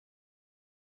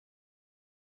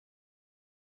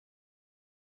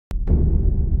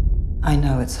I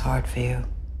know it's hard for you,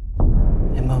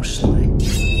 emotionally.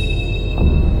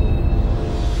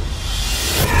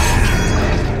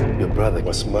 Your brother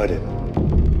was murdered.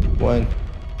 When?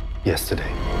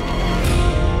 Yesterday.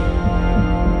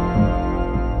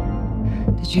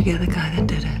 Did you get the guy that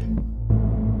did it?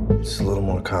 It's a little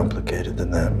more complicated than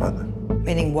that, Mother.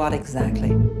 Meaning what exactly?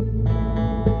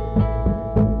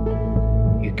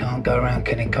 You can't go around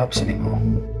killing cops anymore.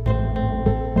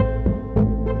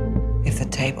 If the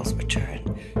tables were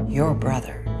turned, your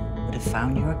brother would have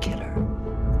found your killer,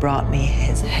 brought me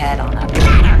his head on a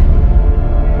platter.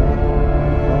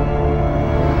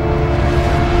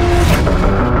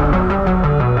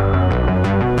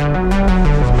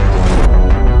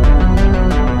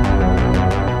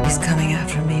 He's coming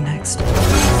after me next.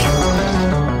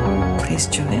 Please,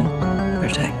 Julian,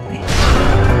 protect me.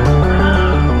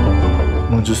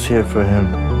 I'm just here for him.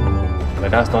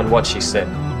 But that's not what she said.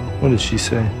 What did she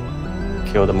say?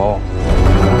 Kill them all.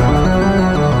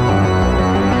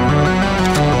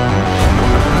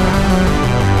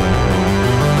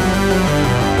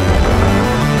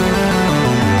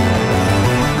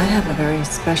 I have a very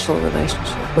special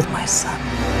relationship with my son.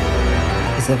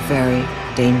 He's a very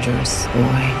dangerous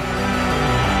boy.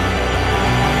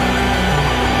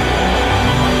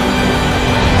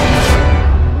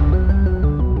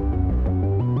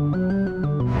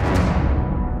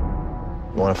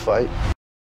 You wanna fight?